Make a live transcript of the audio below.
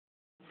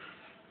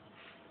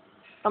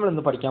നമ്മൾ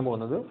ഇന്ന് പഠിക്കാൻ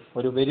പോകുന്നത്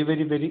ഒരു വെരി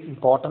വെരി വെരി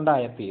ഇമ്പോർട്ടൻ്റ്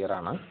ആയ തിയർ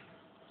ആണ്.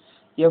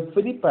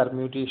 Every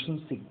permutation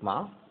sigma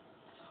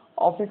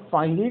of A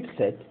finite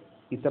set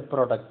is A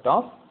product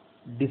of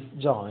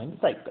disjoint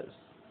cycles.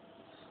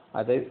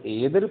 അതായത്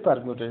ഏതൊരു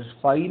പെർമ്യൂട്ടേഷൻ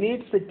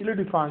ഫൈനൈറ്റ് സെറ്റിൽ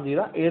ഡിഫൈൻ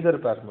ചെയ്ത ഏതൊരു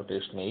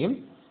പെർമ്യൂട്ടേഷനെയും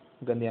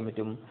നമുക്ക് എന്ത് ചെയ്യാൻ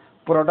പറ്റും,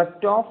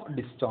 പ്രൊഡക്റ്റ് ഓഫ്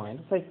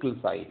ഡിസ്ജോയിന്റ്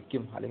സൈക്കിൾസ്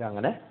ആയിരിക്കും, അല്ലെങ്കിൽ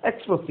അങ്ങനെ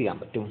എക്സ്പ്രസ് ചെയ്യാൻ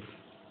പറ്റും.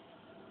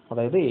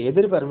 അതായത്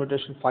ഏതൊരു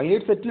പെർമ്യൂട്ടേഷൻ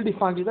ഫൈനൈറ്റ് സെറ്റിൽ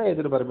ഡിഫൈൻ ചെയ്ത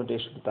ഏതൊരു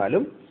പെർമ്യൂട്ടേഷൻ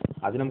എടുത്താലും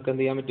അത് നമുക്ക്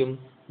എന്ത് ചെയ്യാൻ പറ്റും,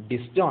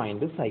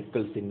 ഡിസ്ജോയിന്റ്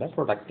സൈക്കിൾസിന്റെ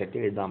പ്രൊഡക്റ്റ് ആയിട്ട്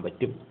എഴുതാൻ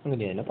പറ്റും,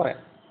 അങ്ങനെ തന്നെ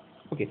പറയാം.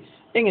 ഓക്കെ,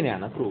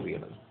 എങ്ങനെയാണ് പ്രൂവ്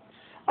ചെയ്യുന്നത്?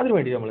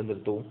 അതിനുവേണ്ടി നമ്മൾ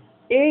എന്തെടുത്തു,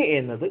 എ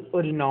എന്നത്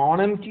ഒരു നോൺ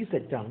എംപ്റ്റി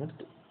സെറ്റ് ആണെന്ന്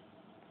എടുത്തു.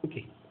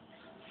 Okay,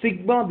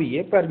 sigma B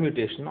A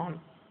permutation ആണ്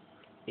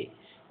എ.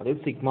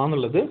 അതായത് സിഗ്മ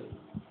എന്നുള്ളത്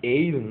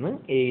എയിൽ നിന്ന്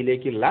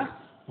എയിലേക്കുള്ള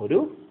ഒരു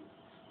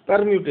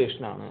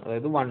പെർമ്യൂട്ടേഷൻ ആണ്,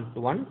 അതായത് 1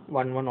 to 1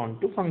 1 1 on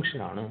to ഫംഗ്ഷൻ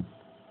ആണ്.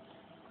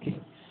 ഓക്കെ,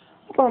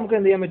 അപ്പോൾ നമുക്ക്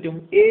എന്ത് ചെയ്യാൻ പറ്റും,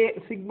 എ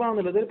സിഗ്മ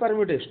എന്നുള്ളത് ഒരു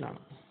പെർമ്യൂട്ടേഷൻ ആണ്.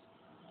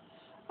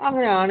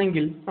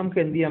 അങ്ങനെയാണെങ്കിൽ നമുക്ക്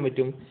എന്ത് ചെയ്യാൻ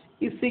പറ്റും,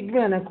 ഈ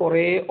സിഗ്മനെ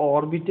കുറേ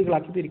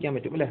ഓർബിറ്റുകളാക്കി തിരിക്കാൻ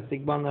പറ്റും അല്ലേ.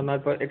 സിഗ്മ എന്ന് പറഞ്ഞാൽ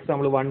ഇപ്പോൾ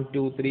എക്സാമ്പിൾ 1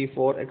 2 3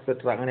 4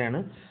 എക്സെട്ര അങ്ങനെയാണ്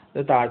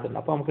ഇത് താഴ്ത്തുന്നത്.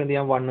 അപ്പോൾ നമുക്ക് എന്ത്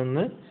ചെയ്യാം,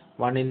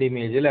 1ന്റെ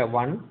ഇമേജ് അല്ലേ,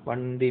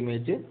 1ന്റെ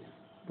ഇമേജ്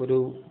ഒരു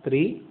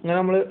 3 ഇങ്ങനെ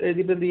നമ്മൾ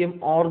എഴുതിയിട്ട് എന്ത് ചെയ്യും,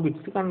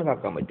 ഓർബിറ്റ്സ്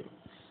കണക്കാക്കാൻ പറ്റും.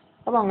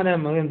 അപ്പോൾ അങ്ങനെ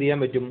നമുക്ക് എന്ത് ചെയ്യാൻ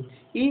പറ്റും,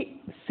 ഈ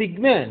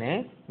സിഗ്മനെ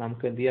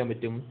നമുക്ക് എന്ത് ചെയ്യാൻ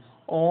പറ്റും,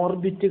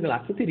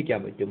 ഓർബിറ്റുകളാക്കി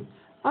തിരിക്കാൻ പറ്റും.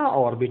 ആ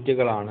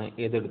ഓർബിറ്റുകളാണ്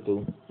ഏതെടുത്തു,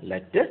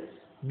 let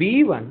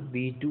B1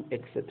 B2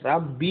 etc.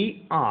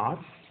 BR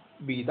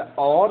be the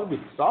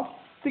orbits of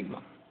sigma.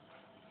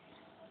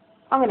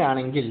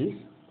 അങ്ങനെയാണെങ്കിൽ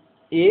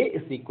A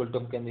is equal to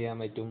നമുക്ക് എന്ത് ചെയ്യാൻ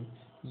പറ്റും,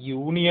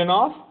 യൂണിയൻ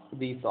ഓഫ്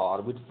ദീസ്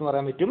ഓർബിറ്റ്സ് എന്ന്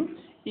പറയാൻ പറ്റും.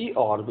 ഈ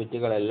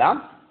ഓർബിറ്റുകളെല്ലാം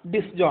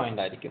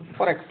ഡിസ്ജോയിന്റ് ആയിരിക്കും.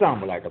 ഫോർ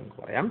എക്സാമ്പിൾ ആയിട്ട് നമുക്ക്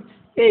പറയാം,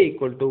 A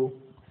equal to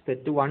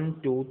സെറ്റ് 1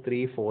 2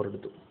 3 4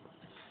 എടുത്തു.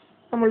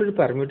 നമ്മളൊരു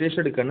പെർമ്യൂട്ടേഷൻ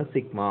എടുക്കുകയാണ്,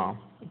 സിഗ്മ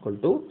equal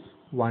to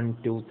 1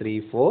 2 3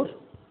 4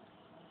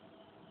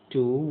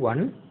 2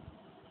 1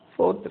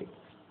 4 3.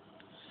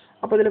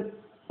 അപ്പോൾ ഇതിൽ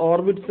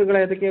ഓർബിറ്റ്സുകൾ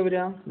ഏതൊക്കെയാണ്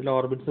വരിക, ഇതിൽ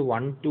ഓർബിറ്റ്സ്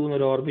 1 2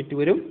 എന്നൊരു ഓർബിറ്റ്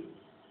വരും,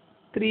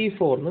 3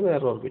 4 എന്ന്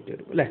വേറെ ഓർബിറ്റ്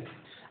വരും അല്ലേ.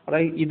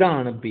 അതായത്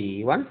ഇതാണ്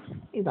B1,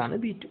 ഇതാണ്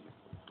B2.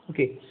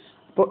 ഓക്കെ,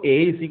 അപ്പോൾ A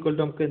is equal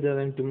to നമുക്ക് എന്ത്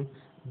എഴുതാൻ പറ്റും,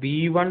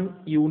 B1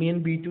 യൂണിയൻ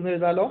B2 എന്ന്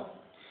എഴുതാലോ.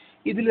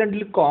 ഇതിൽ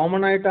രണ്ടിൽ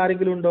കോമൺ ആയിട്ട്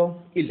ആരെങ്കിലും ഉണ്ടോ,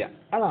 ഇല്ല.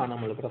 അതാണ്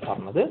നമ്മളിവിടെ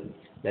പറഞ്ഞത്,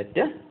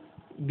 let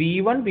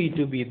B1 B2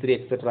 B3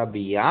 etc.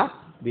 BR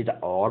with the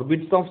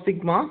orbits of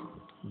sigma,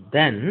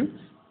 then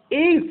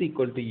A is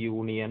equal to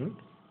union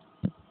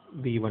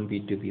B1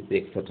 B2 B3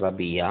 etc.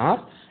 BR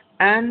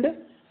and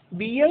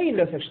BI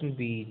intersection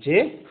BJ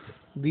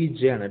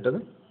ആണ് കേട്ടത്,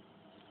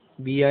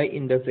 BI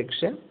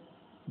intersection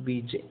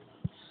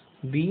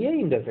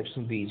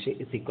BJ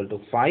is equal to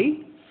 5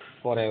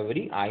 for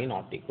every I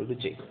not equal to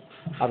j.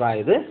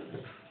 അതായത്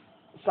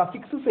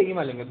suffix same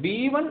അല്ലെങ്കിൽ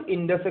B1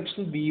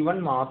 intersection B1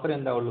 മാത്രമേ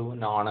എന്താവുള്ളൂ,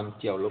 non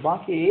empty ആവുള്ളൂ.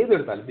 ബാക്കി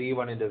ഏതെടുത്താലും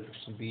B1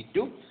 intersection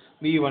B2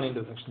 B1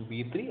 intersection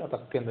B3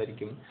 അതൊക്കെ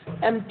എന്തായിരിക്കും,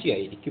 empty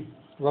ആയിരിക്കും.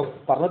 അപ്പോൾ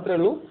പറഞ്ഞത്രേ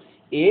ഉള്ളൂ,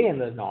 എ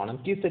എന്നത് നോൺ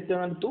എംപ്റ്റി സെറ്റ്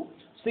ആണ് എടുത്തു,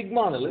 സിഗ്മ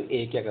എന്നുള്ളത്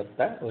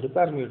എക്കകത്തെ ഒരു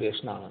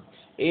പെർമ്യൂട്ടേഷൻ ആണ്.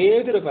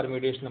 ഏതൊരു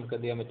പെർമ്യൂട്ടേഷൻ നമുക്ക്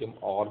എന്ത് ചെയ്യാൻ പറ്റും,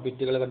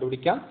 ഓർബിറ്റുകൾ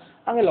കണ്ടുപിടിക്കാം.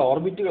 അങ്ങനെ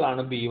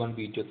ഓർബിറ്റുകളാണ് B1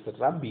 B2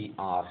 etc.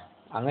 BR.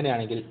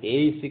 അങ്ങനെയാണെങ്കിൽ A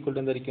is equal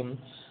to എന്തായിരിക്കും,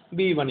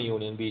 B1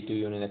 union B2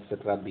 union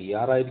etc.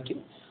 BR ആയിരിക്കും.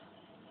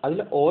 അതിൽ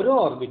ഓരോ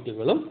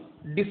ഓർബിറ്റുകളും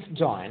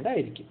ഡിസ്ജോയിന്റ്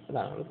ആയിരിക്കും.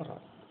 അതാണ് നമ്മൾ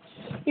പറഞ്ഞത്.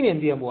 ഇനി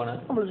എന്ത് ചെയ്യാൻ പോവാണ്,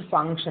 നമ്മളൊരു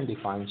ഫംഗ്ഷൻ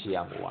ഡിഫൈൻ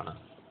ചെയ്യാൻ പോവാണ്.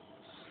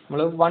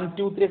 നമ്മൾ 1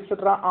 2 3 etc.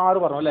 R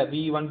പറഞ്ഞു അല്ലേ,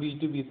 B1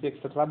 B2 B3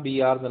 etc.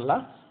 BR എന്നുള്ള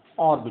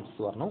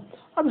ഓർബിറ്റ്സ് പറഞ്ഞു.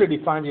 അതിൽ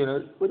ഡിഫൈൻ ചെയ്യുന്ന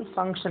ഒരു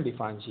ഫംഗ്ഷൻ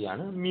ഡിഫൈൻ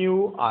ചെയ്യാണ്, μi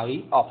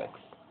of x.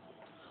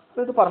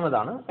 ഇത്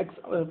പറഞ്ഞതാണ്,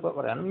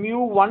 പറയാണ്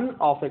μ1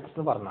 of x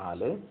എന്ന്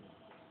പറഞ്ഞാൽ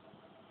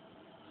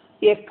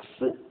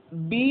എക്സ്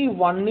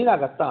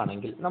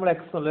B1-നകത്താണെങ്കിൽ നമ്മൾ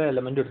എക്സ് എന്നുള്ള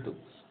എലമെന്റ് എടുത്തു.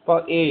 അപ്പോൾ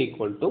A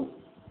equal to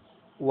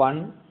 1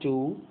 2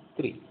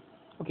 3.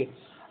 ഓക്കെ,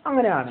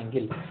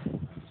 അങ്ങനെയാണെങ്കിൽ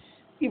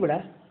ഇവിടെ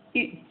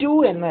ഈ 2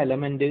 എന്ന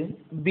എലമെന്റ്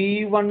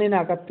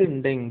B1-നകത്ത്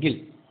ഉണ്ടെങ്കിൽ,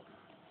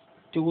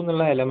 2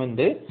 എന്നുള്ള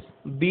എലമെന്റ്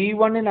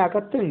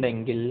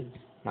B1-നകത്തുണ്ടെങ്കിൽ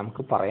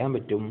നമുക്ക് പറയാൻ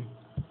പറ്റും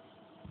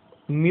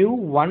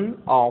μ1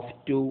 of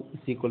 2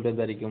 is equal to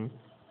എന്തായിരിക്കും,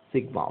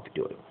 സിഗ്മ ഓഫ്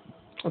 2.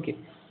 ഓക്കെ,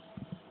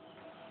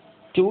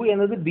 2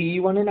 എന്നത്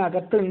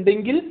B1-നകത്ത്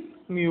ഉണ്ടെങ്കിൽ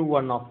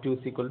μ1 of 2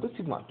 is equal to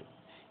sigma 2.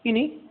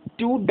 ഇനി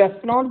 2 does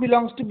not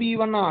belongs to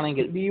B1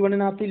 ആണെങ്കിൽ,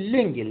 B1-നകത്ത്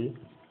ഇല്ലെങ്കിൽ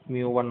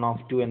μ1 of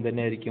 2 എന്ത്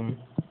തന്നെയായിരിക്കും,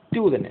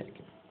 2 തന്നെ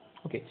ആയിരിക്കും.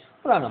 ഓക്കെ,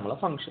 അതാണ് നമ്മളെ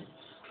ഫംഗ്ഷൻ.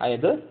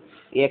 അതായത്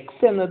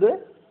എക്സ് എന്നത്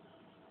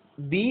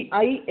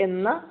BI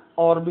എന്ന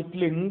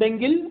ഓർബിറ്റിൽ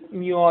ഉണ്ടെങ്കിൽ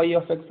μi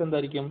of x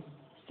എന്തായിരിക്കും,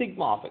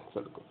 സിഗ്മ ഓഫ് x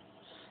എടുക്കും.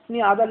 ഇനി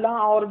അതല്ല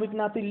ആ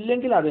ഓർബിറ്റിനകത്ത്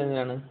ഇല്ലെങ്കിൽ അത്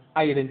തന്നെയാണ്,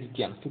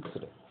 ഐഡന്റിറ്റിയാണ്,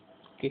 ഫിക്സ്ഡ്.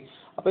 ഓക്കെ,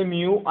 അപ്പോൾ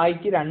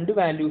μiക്ക് രണ്ട്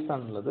വാല്യൂസ്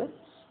ആണുള്ളത്.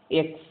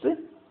 എക്സ്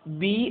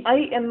BI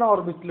എന്ന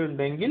ഓർബിറ്റിൽ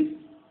ഉണ്ടെങ്കിൽ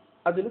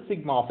അതിൽ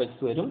സിഗ്മ ഓഫ് x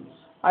വരും,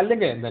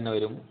 അല്ലെങ്കിൽ എന്ത് തന്നെ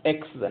വരും,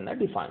 എക്സ് തന്നെ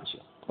ഡിഫൈൻ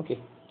ചെയ്യും. ഓക്കെ,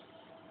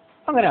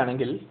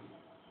 അങ്ങനെയാണെങ്കിൽ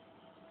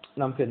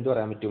നമുക്ക് എന്ത്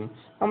പറയാൻ പറ്റും,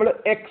 നമ്മൾ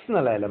എക്സ്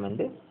എന്നുള്ള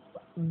എലമെന്റ്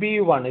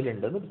B1-ൽ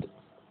ഉണ്ടെന്ന് എടുത്തു.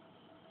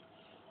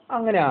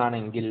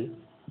 അങ്ങനെയാണെങ്കിൽ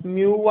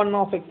μ1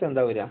 of x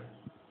എന്താ വരിക,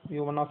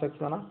 mu1 of x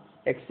എന്ന് പറഞ്ഞാൽ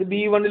എക്സ്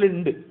b1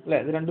 ഉണ്ട് അല്ലേ,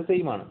 ഇത് രണ്ട്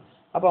സെയിം ആണ്.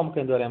 അപ്പോൾ നമുക്ക്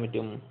എന്ത് പറയാൻ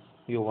പറ്റും,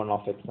 u1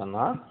 of x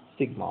എന്നാൽ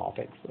സിഗ്മ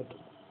ഓഫ് എക്സ് കിട്ടും.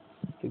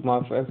 സിഗ്മ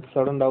ഓഫ് എക്സ്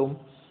അവിടെ ഉണ്ടാവും,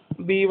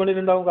 b1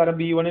 ഉണ്ടാവും. കാരണം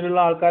b1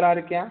 ആൾക്കാർ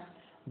ആരൊക്കെയാ,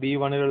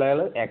 b1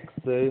 all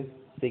X,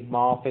 sigma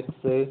of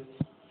X,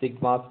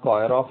 sigma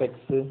square of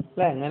X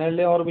അല്ലേ,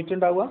 എങ്ങനെയല്ലേ ഓർബിറ്റ്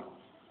ഉണ്ടാവുക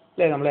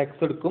അല്ലേ. നമ്മൾ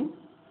എക്സ് എടുക്കും,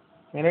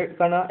 എങ്ങനെ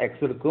കാണുക,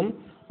 എക്സ് എടുക്കും,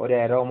 ഒരു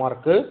ഏരോ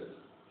മാർക്ക്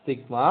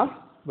സിഗ്മ,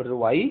 ഇവിടെ ഒരു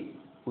വൈ,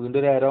 വീണ്ടും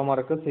ഒരു ഏരോ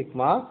മാർക്ക്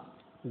സിഗ്മ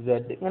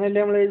സെഡ്,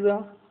 ഇങ്ങനെയല്ലേ നമ്മൾ എഴുതുക.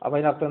 അപ്പോൾ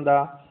അതിനർത്ഥം എന്താ,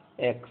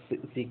 X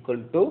is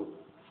equal to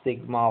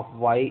sigma of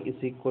Y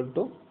is equal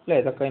to അല്ലേ,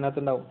 ഇതൊക്കെ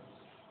അതിനകത്ത് ഉണ്ടാവും.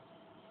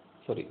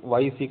 Sorry,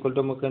 Y is equal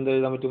to നമുക്ക് എന്ത്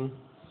എഴുതാൻ പറ്റും,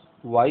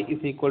 Y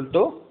is equal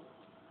to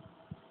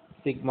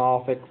sigma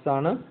of X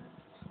ആണ്,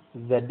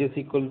 Z is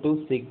equal to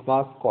sigma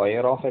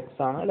square of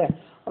X ആണ് അല്ലേ.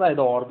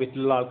 അതായത്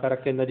ഓർബിറ്റിലുള്ള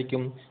ആൾക്കാരൊക്കെ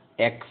എന്തായിരിക്കും,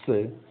 X,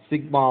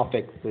 sigma of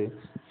X,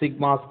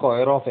 sigma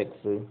square of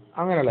X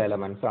അങ്ങനെയുള്ള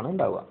എലമെന്റ്സ് ആണ്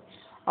ഉണ്ടാവുക.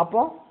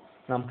 അപ്പോൾ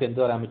നമുക്ക് എന്ത്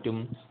പറയാൻ പറ്റും,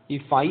 ഈ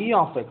ഫൈ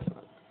ഓഫ് എക്സ്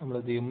നമ്മൾ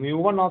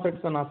mu1 ഓഫ്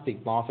എക്സ് എന്നാൽ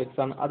സിഗ്മ ഓഫ് എക്സ്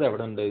ആണ്, അത്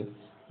എവിടെ ഉണ്ട്,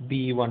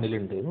 b1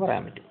 ഉണ്ട് എന്ന്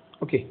പറയാൻ പറ്റും.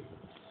 ഓക്കെ,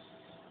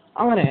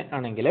 അങ്ങനെ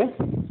ആണെങ്കിൽ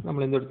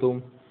നമ്മൾ എന്തെടുത്തു,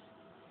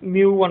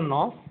 mu1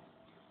 of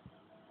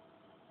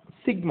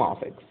sigma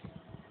of X.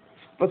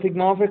 അപ്പോൾ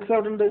സിഗ്മ ഓഫ് എക്സ്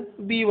അവിടെ ഉണ്ട്,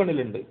 b1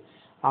 ഉണ്ട്.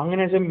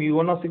 അങ്ങനെ വെച്ചാൽ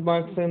mu1 ഓഫ് സിഗ്മ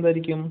എക്സ്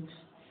എന്തായിരിക്കും,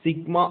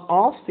 sigma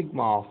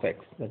of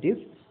X, that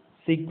is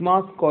sigma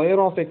square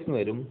of X എന്ന്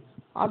വരും.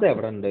 അത്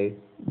എവിടെ ഉണ്ട്,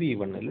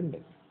 b1 ഉണ്ട്.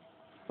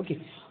 ഓക്കെ,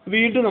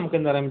 വീണ്ടും നമുക്ക്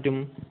എന്താ പറയാൻ പറ്റും,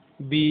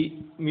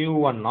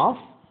 mu1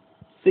 of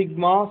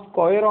sigma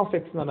square of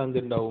X എന്ന് പറഞ്ഞാൽ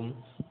എന്തുണ്ടാവും,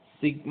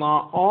 sigma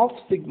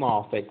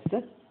of X,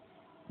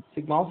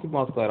 sigma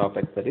square of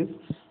X, that is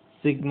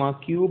sigma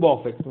cube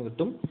of X എന്ന്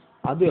കിട്ടും.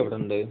 അത് എവിടെ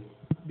ഉണ്ട്,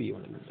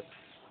 b1 ഉണ്ട്.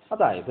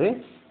 അതായത്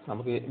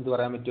നമുക്ക് എന്ത്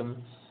പറയാൻ പറ്റും,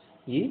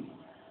 ഈ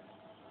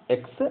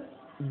X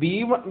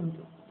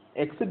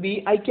bi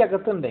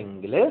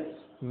അകത്തുണ്ടെങ്കിൽ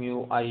mu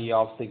i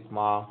of sigma,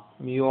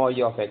 mu i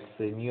of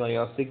X, mu i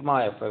of sigma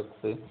F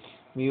X,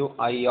 mu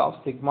i of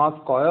sigma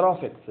square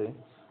of X,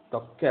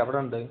 ഇതൊക്കെ എവിടെ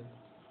ഉണ്ട്,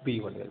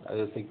 b1 ഉണ്ട്.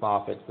 അതായത് sigma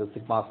of X,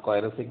 sigma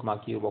square, sigma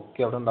cube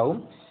ഒക്കെ എവിടെ ഉണ്ടാവും,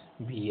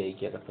 bi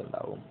അകത്ത്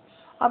ഉണ്ടാവും.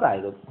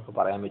 അതായത് നമുക്ക്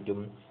പറയാൻ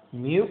പറ്റും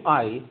mu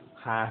i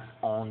has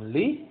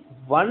only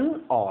one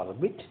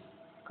orbit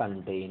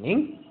containing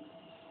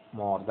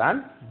more than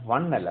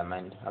one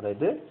element.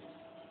 അതായത്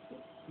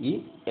ഈ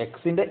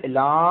എക്സിന്റെ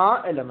എല്ലാ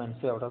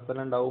എലമെന്റ്സും എവിടെ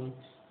തന്നെ ഉണ്ടാവും,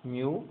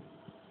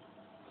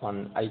 mu1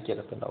 i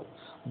അകത്തുണ്ടാവും.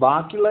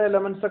 ബാക്കിയുള്ള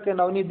എലമെന്റ്സ് ഒക്കെ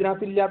ഉണ്ടാവും.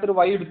 ഇതിനകത്ത് ഇല്ലാത്തൊരു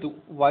y എടുത്തു,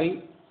 y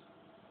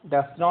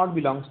does not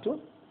belongs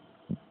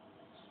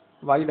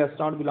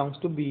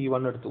to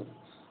b1 എടുത്തു.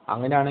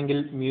 അങ്ങനെയാണെങ്കിൽ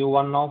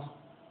mu1 ഓഫ്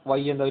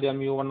y എന്താ വരിക,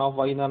 mu1 ഓഫ്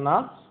y എന്ന്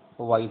പറഞ്ഞാൽ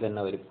y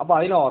തന്നെ വരും. അപ്പോൾ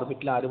അതിലെ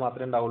ഓർബിറ്റിൽ ആര്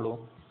മാത്രമേ ഉണ്ടാവുള്ളൂ,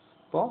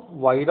 അപ്പോൾ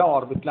വൈയുടെ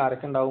ഓർബിറ്റിൽ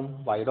ആരൊക്കെ ഉണ്ടാവും,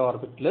 വൈയുടെ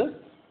ഓർബിറ്റിൽ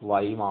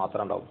y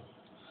മാത്രം ഉണ്ടാവും.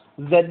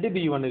 z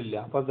b1 ഇല്ല,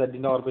 അപ്പോൾ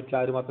z ഓർബിറ്റിൽ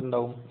ആര് മാത്രം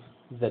ഉണ്ടാവും,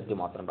 z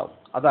മാത്രം ഉണ്ടാവും.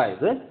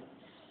 അതായത്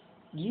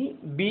ഈ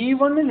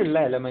b1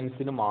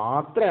 എലമെന്റ്സിന്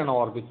മാത്രമാണ്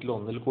ഓർബിറ്റിൽ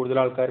ഒന്നിൽ കൂടുതൽ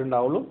ആൾക്കാർ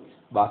ഉണ്ടാവുള്ളൂ.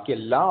 ബാക്കി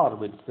എല്ലാ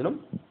ഓർബിറ്റ്സിലും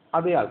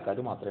അതേ ആൾക്കാർ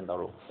മാത്രമേ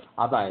ഉണ്ടാവുള്ളൂ.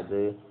 അതായത്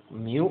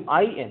mu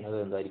i എന്നത്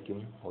എന്തായിരിക്കും,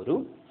 ഒരു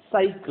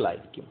സൈക്കിൾ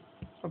ആയിരിക്കും.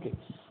 ഓക്കെ,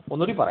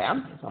 ഒന്നുകൂടി പറയാം,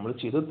 നമ്മൾ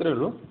ചെയ്തു ഇത്രയേ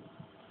ഉള്ളൂ.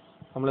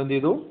 നമ്മൾ എന്ത്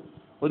ചെയ്തു,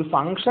 ഒരു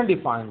ഫംഗ്ഷൻ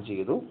ഡിഫൈൻ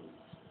ചെയ്തു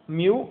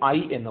mu i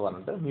എന്ന്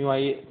പറഞ്ഞിട്ട്. mu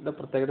i യുടെ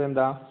പ്രത്യേകത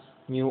എന്താ,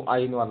 mu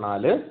i എന്ന്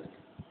പറഞ്ഞാൽ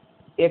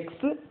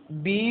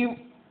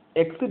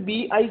X bi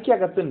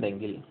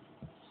അകത്തുണ്ടെങ്കിൽ,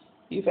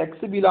 if x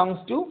belongs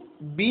to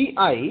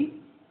bi,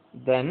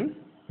 then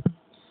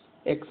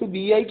x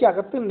bi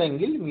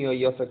അകത്തുണ്ടെങ്കിൽ mu i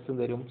of x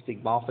തരും,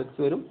 സിഗ്മ ഓഫ് എക്സ്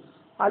വരും,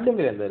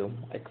 അല്ലെങ്കിൽ എന്തായാലും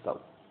x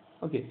ആവും.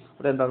 ഓക്കെ,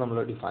 ഇവിടെ എന്താ നമ്മൾ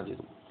ഡിഫൈൻ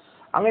ചെയ്തു.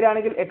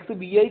 അങ്ങനെയാണെങ്കിൽ x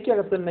bi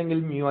അകത്തുണ്ടെങ്കിൽ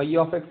mu i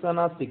of x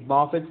എന്നാൽ സിഗ്മ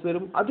ഓഫ് എക്സ്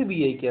വരും, അത് bi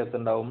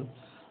അകത്തുണ്ടാവും.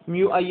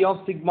 mu i of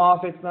sigma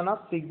of X എന്നാൽ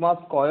സിഗ്മ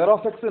സ്ക്വയർ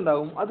ഓഫ് എക്സ്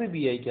ഉണ്ടാവും, അത്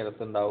bi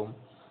അകത്തുണ്ടാവും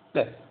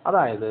അല്ലേ.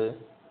 അതായത്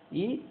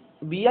ഈ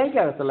bi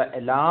അകത്തുള്ള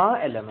എല്ലാ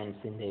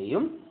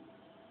എലമെന്റ്സിന്റെയും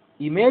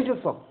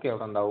ഇമേജസ് ഒക്കെ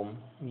എവിടെ ഉണ്ടാവും,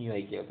 mu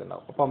i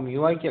അകത്തുണ്ടാവും. അപ്പോൾ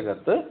mu i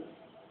അകത്ത്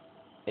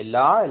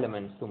എല്ലാ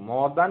എലമെന്റ്സും,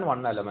 മോർ ദാൻ വൺ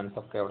എലമെന്റ്സ്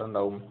ഒക്കെ എവിടെ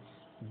ഉണ്ടാവും,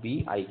 bi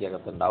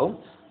അകത്തുണ്ടാവും.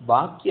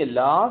 ബാക്കി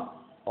എല്ലാ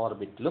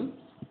ഓർബിറ്റിലും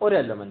ഒരു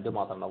എലമെന്റ്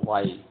മാത്രം ഉണ്ടാവും,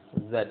 y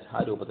z ആ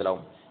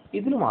രൂപത്തിലാവും.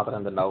 ഇതിന് മാത്രം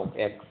എന്തുണ്ടാവും,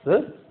 X,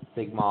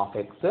 sigma of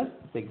X,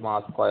 sigma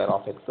square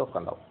of X ഒക്കെ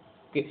ഉണ്ടാവും.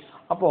 ഓക്കെ,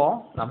 അപ്പോൾ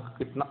നമുക്ക്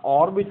കിട്ടുന്ന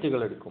ഓർബിറ്റുകൾ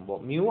എടുക്കുമ്പോൾ,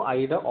 mu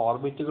iയുടെ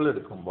ഓർബിറ്റുകൾ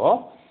എടുക്കുമ്പോൾ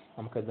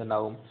നമുക്ക്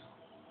എന്തുണ്ടാവും,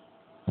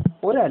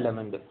 ഒരു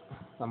എലമെന്റ്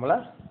നമ്മളെ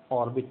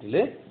ഓർബിറ്റിൽ,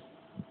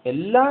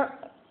 എല്ലാ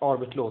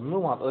ഓർബിറ്റിലും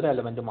ഒരു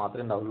എലമെന്റ്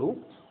മാത്രമേ ഉണ്ടാവുള്ളൂ.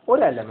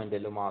 ഒരു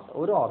എലമെന്റിൽ മാത്രം,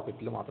 ഒരു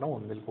ഓർബിറ്റിൽ മാത്രം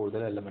ഒന്നിൽ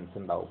കൂടുതൽ എലമെന്റ്സ്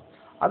ഉണ്ടാവും.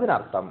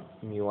 അതിനർത്ഥം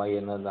mu i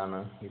എന്നതാണ്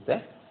ഇത്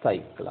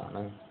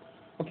സൈക്കിളാണ്.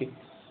 ഓക്കെ,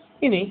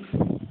 ഇനി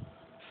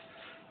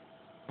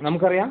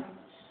നമുക്കറിയാം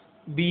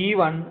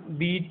b1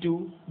 b2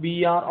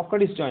 br ഒക്കെ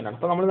ഡിസ്ജോയിന്റ് ആണ്.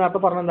 അപ്പോൾ നമ്മൾ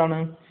നേരത്തെ പറഞ്ഞ എന്താണ്,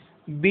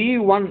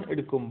 b1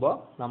 എടുക്കുമ്പോൾ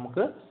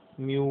നമുക്ക്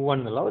mu1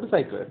 എന്നുള്ള ഒരു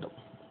സൈക്കിൾ കിട്ടും.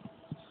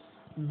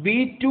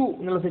 b2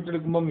 എന്നുള്ള സെറ്റ്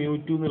എടുക്കുമ്പോൾ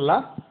mu2 എന്നുള്ള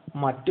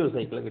മറ്റൊരു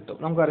സൈക്കിൾ കിട്ടും.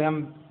 നമുക്കറിയാം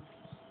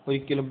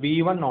ഒരിക്കലും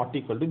b1 not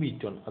equal to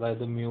b2 ആണ്.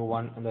 അതായത്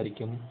mu1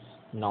 എന്തായിരിക്കും,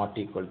 നോട്ട്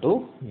ഈക്വൽ ടു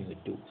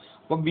mu2.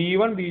 അപ്പോൾ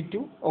b1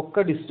 b2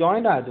 ഒക്കെ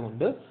ഡിസ്ജോയിന്റ്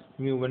ആയതുകൊണ്ട്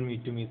mu1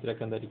 mu2 mu3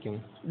 ഒക്കെ എന്തായിരിക്കും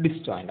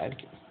ഡിസ്ജോയിന്റ്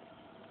ആയിരിക്കും.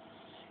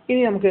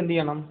 ഇനി നമുക്ക് എന്ത്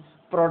ചെയ്യണം,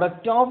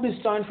 പ്രൊഡക്റ്റ് ഓഫ്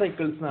ഡിസ്ജോയിന്റ്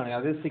സൈക്കിൾസ് എന്നാണ്,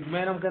 അതായത്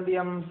സിഗ്മയെ നമുക്ക് എന്ത്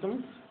ചെയ്യാൻ പറ്റും,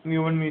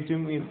 mu1 mu2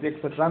 mu3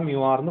 etcetera mu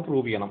r എന്ന്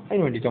പ്രൂവ് ചെയ്യണം.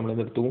 അതിന് വേണ്ടിയിട്ട് നമ്മൾ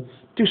എന്തെടുത്തു,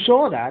 to show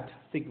that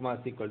sigma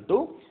is equal to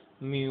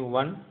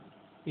mu1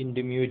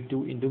 into mu2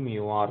 into mu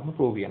r എന്ന്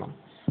പ്രൂവ് ചെയ്യണം.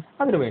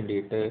 അതിന്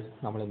വേണ്ടിയിട്ട്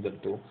നമ്മൾ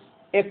എന്തെടുത്തു,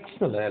 എക്സ്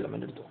എന്നുള്ള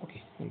എലമെന്റ് എടുത്തു. ഓക്കെ,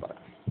 ഞാൻ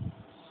പറയാം.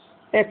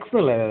 എക്സ്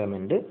എന്നുള്ള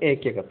എലമെന്റ്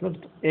എക്കകത്ത്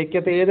എടുത്തു.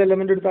 എക്കകത്ത് ഏത്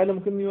എലമെന്റ് എടുത്താലും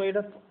നമുക്ക്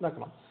മ്യൂഐയുടെ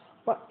ഇതാക്കണം.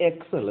 അപ്പോൾ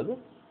എക്സ് ഉള്ളത്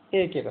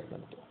എക്കകത്ത്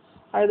എടുത്തു.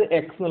 അതായത്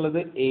എക്സ് എന്നുള്ളത്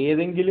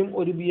ഏതെങ്കിലും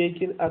ഒരു ബി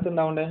ഐക്ക് അകത്ത്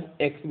ഉണ്ടാവേണ്ടേ,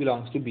 X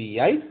belongs to B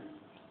I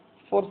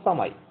for some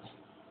I.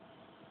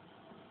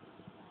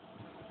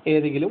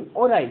 ഏതെങ്കിലും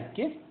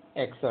ഒരൈക്ക്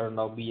എക്സ്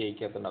ഉണ്ടാവും, ബി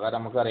ഐക്ക് അകത്ത് ഉണ്ടാവും.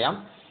 കാരണം നമുക്കറിയാം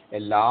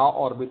എല്ലാ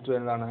ഓർബിറ്റും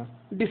എന്താണ്,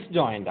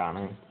 ഡിസ്ജോയിന്റ്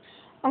ആണ്.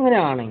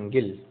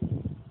 അങ്ങനെയാണെങ്കിൽ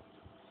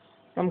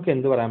നമുക്ക്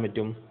എന്ത് പറയാൻ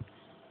പറ്റും,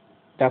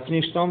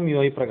 ഡെഫിനിഷൻ ഓഫ് മ്യൂ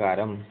ഐ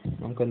പ്രകാരം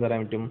നമുക്ക് എന്ത്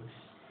പറയാൻ പറ്റും,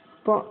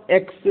 ഇപ്പോൾ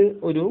എക്സ്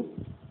ഒരു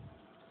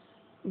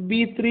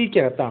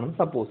B3-ക്കകത്താണ്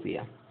സപ്പോസ്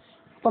ചെയ്യാം.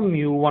 അപ്പം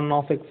mu1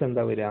 ഓഫ് എക്സ്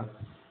എന്താ വരിക,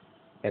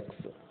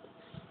 എക്സ്.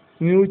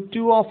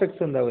 mu2 ഓഫ്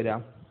എക്സ് എന്താ വരിക,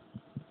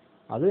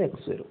 അത്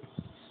എക്സ് വരും.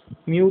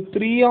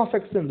 mu3 ഓഫ്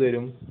എക്സ് എന്ത്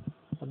വരും,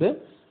 അത്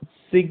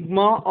സിഗ്മ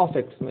ഓഫ്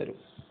എക്സ് വരും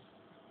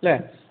അല്ലേ.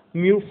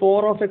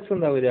 mu4 ഓഫ് എക്സ്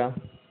എന്താ വരിക,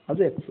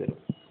 അത് എക്സ് വരും.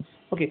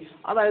 ഓക്കെ,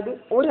 അതായത്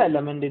ഒരു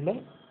എലമെന്റിന്റെ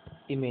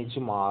ഇമേജ്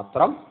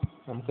മാത്രം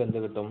നമുക്ക് എന്ത്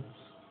കിട്ടും,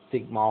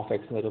 സിഗ്മ ഓഫ്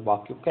എക്സ് വരും,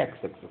 ബാക്കിയൊക്കെ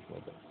എക്സ് എക്സ്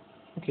വരും.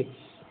 ഓക്കെ,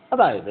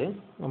 അതായത്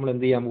നമ്മൾ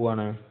എന്ത് ചെയ്യാൻ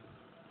പോവാണ്,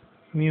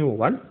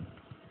 mu1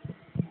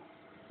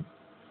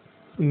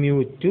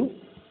 mu2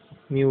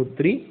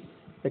 mu3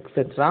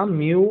 etcetera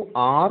mu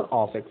r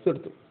of X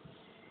എടുത്തു.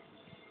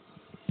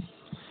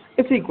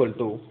 ഇറ്റ്സ് ഈക്വൽ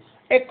ടു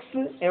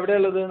എക്സ്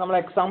എവിടെയുള്ളത്, നമ്മൾ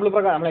എക്സാമ്പിൾ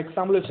പ്രകാരം, നമ്മൾ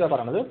എക്സാമ്പിൾ വെച്ചാണ്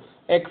പറയണത്.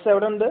 എക്സ്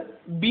എവിടെ ഉണ്ട്,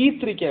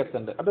 B3-ക്കകത്ത്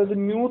ഉണ്ട്. അതായത്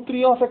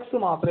mu3 ഓഫ് എക്സ്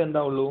മാത്രമേ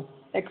എന്താവുള്ളൂ,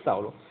 എക്സ്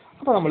ആവുള്ളൂ.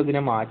 അപ്പോൾ നമ്മൾ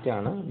ഇതിനെ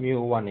മാറ്റാണ്,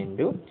 mu1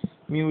 into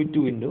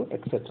mu2 into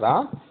etcetera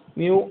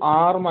mu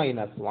r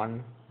minus 1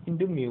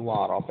 into mu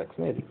r of X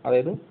എന്ന് എഴുതി.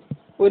 അതായത്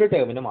ഒരു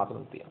ടേമിനെ മാത്രം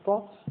നിർത്തി. അപ്പോൾ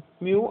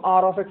mu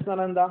r ഓഫ് എക്സ് എന്ന്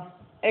പറഞ്ഞാൽ എന്താ,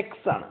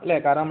 എക്സ് ആണ് അല്ലേ.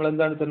 കാരണം നമ്മൾ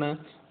എന്താണ് എടുക്കുന്നത്,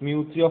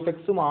 mu3 ഓഫ്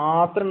എക്സ്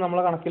മാത്രം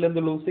നമ്മളെ കണക്കിൽ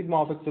എന്തുള്ളൂ, സിഗ്മ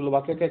ഓഫ് എക്സ് ഉള്ളൂ,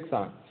 ബാക്കിയൊക്കെ എക്സ്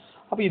ആണ്.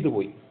 അപ്പോൾ ഇത്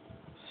പോയി.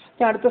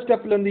 ഇനി അടുത്ത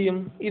സ്റ്റെപ്പിൽ എന്ത് ചെയ്യും,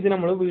 ഇത്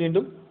നമ്മൾ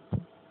വീണ്ടും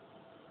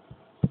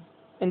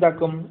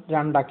എന്താക്കും,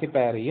 രണ്ടാക്കി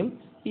പെയർ ചെയ്യും.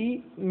 ഈ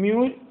mu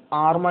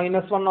r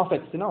മൈനസ് 1 ഓഫ്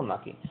എക്സിനെ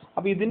ഒന്നാക്കി.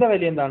 അപ്പോൾ ഇതിന്റെ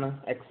വില എന്താണ്,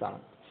 എക്സ് ആണ്.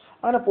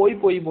 അങ്ങനെ പോയി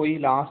പോയി പോയി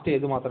ലാസ്റ്റ്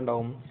ഏത് മാത്രം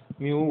ഉണ്ടാവും,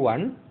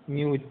 mu1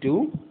 mu2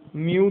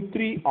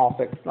 mu3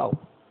 of X ആവും.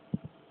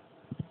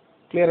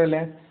 ക്ലിയർ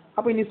അല്ലേ.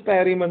 അപ്പോൾ ഇനി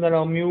സ്പെയർ ചെയ്യുമ്പോൾ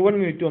എന്താവും, mu1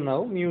 mu2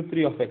 ഒന്നാവും,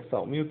 mu3 of X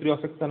ആവും. mu3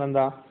 ഓഫ് എക്സ് ആണ്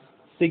എന്താ,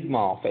 സിഗ്മ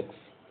ഓഫ്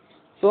എക്സ്.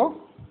 സോ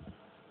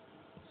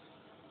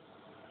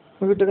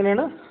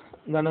കിട്ടുകയാണ്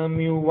എന്താണ്,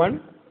 mu1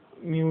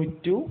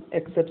 mu2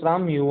 etcetera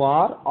mu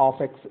r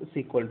of X is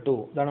equal to,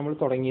 ഇതാണ് നമ്മൾ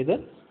തുടങ്ങിയത്.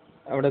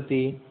 എവിടെ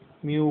എത്തി,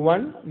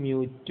 mu1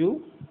 mu2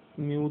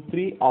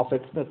 mu3 of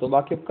X എത്തും,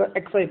 ബാക്കിയൊക്കെ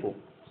എക്സ് ആയി പോകും.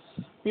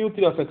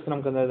 mu3 ഓഫ് എക്സ്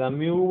നമുക്ക് എന്താ എഴുതാം,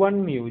 mu1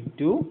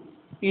 mu2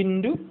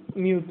 into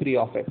mu3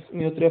 of X.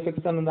 mu3 of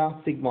X ആണ് എന്താ,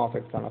 സിഗ്മ ഓഫ്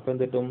എക്സ് ആണ്. അപ്പോൾ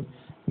എന്ത് കിട്ടും,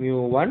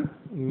 mu1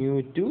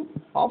 mu2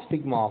 of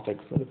sigma of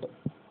X കിട്ടും.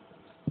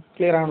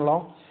 ക്ലിയർ ആണല്ലോ.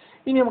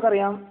 ഇനി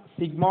നമുക്കറിയാം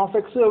സിഗ്മ ഓഫ്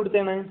എക്സ്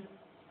എവിടുത്തെയാണ്,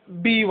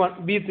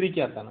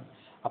 B3-ക്കകത്താണ്.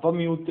 അപ്പോൾ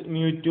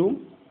mu2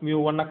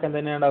 mu1 ഒക്കെ എന്ത്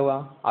ഉണ്ടാവുക,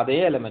 അതേ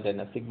എലമെന്റ്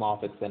തന്നെ, സിഗ്മ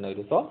ഓഫ് എക്സ് തന്നെ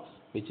വരും. So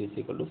which is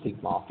equal to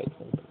sigma of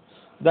X.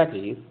 That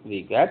is we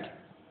get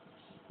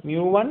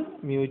mu1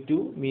 mu2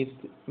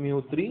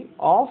 mu3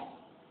 of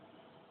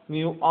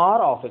mu r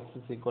of X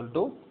is equal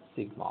to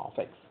sigma of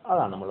X.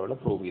 അതാണ് നമ്മളിവിടെ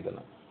prove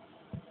ചെയ്തത്.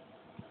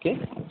 Okay,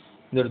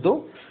 ഇതെടുത്തു,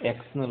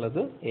 X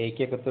എന്നുള്ളത്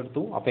എക്കകത്ത്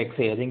എടുത്തു. അപ്പോൾ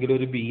X ഏതെങ്കിലും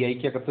ഒരു ബി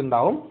ഐക്കകത്ത്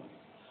ഉണ്ടാവും.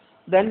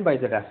 Then bye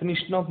the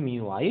definition of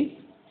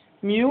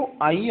mu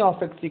i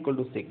of x equal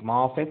to sigma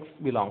of x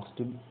belongs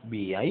to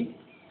bi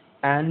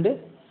and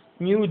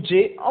mu j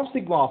of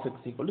sigma of x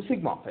equal to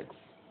sigma of x.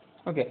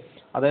 Okay,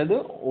 അതായത്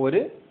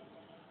ഒരു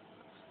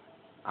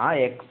ആ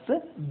X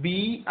B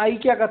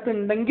ഐക്കകത്ത്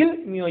ഉണ്ടെങ്കിൽ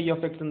mu i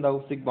of x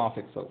ഉണ്ടാവും, sigma of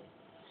X ആവും.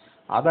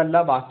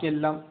 അതല്ല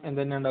ബാക്കിയെല്ലാം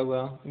എന്തെന്നെ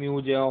ഉണ്ടാവുക, mu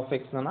j of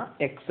X എന്ന്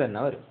പറഞ്ഞാൽ എക്സ്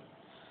തന്നെ വരും.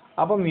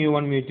 അപ്പം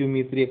mu1 mu2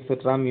 mu3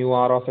 etcetera mu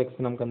r of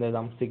X നമുക്ക് എന്ത്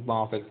എഴുതാം, സിഗ്മ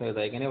ഓഫ് എക്സ്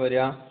എഴുതാം. എങ്ങനെ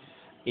വരിക,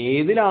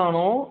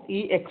 ഏതിലാണോ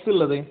ഈ എക്സ്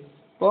ഉള്ളത്,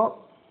 ഇപ്പോൾ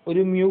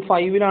ഒരു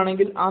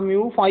mu5-ലാണെങ്കിൽ ആ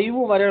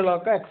mu5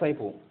 വരെയുള്ളതൊക്കെ എക്സ് ആയി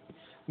പോകും.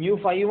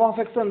 mu5 ഓഫ്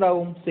എക്സ്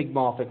എന്താവും, സിഗ്മ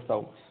ഓഫ് എക്സ്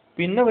ആവും.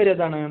 പിന്നെ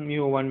വരുന്നതാണ്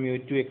mu1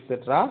 mu2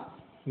 etcetera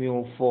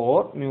mu4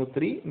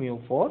 mu3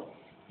 mu4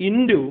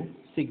 into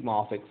sigma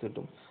of X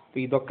കിട്ടും. അപ്പോൾ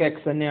ഇതൊക്കെ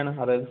എക്സ് തന്നെയാണ്,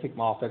 അതായത്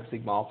sigma of X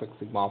sigma of X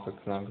sigma of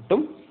X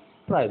കിട്ടും.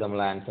 അതായത്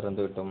നമ്മൾ ആൻസർ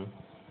എന്ത് കിട്ടും,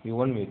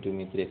 mu1 mu2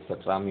 mu3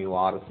 etcetera mu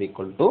r is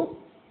equal to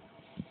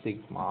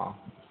sigma.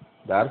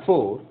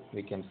 Therefore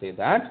we can say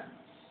that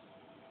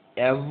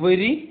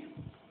every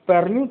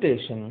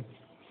permutation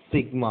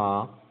sigma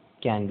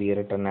can be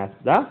written as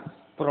the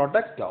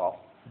product of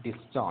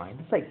disjoint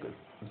cycles.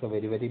 It's a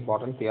very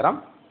important theorem.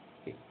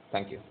 Okay,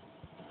 thank you.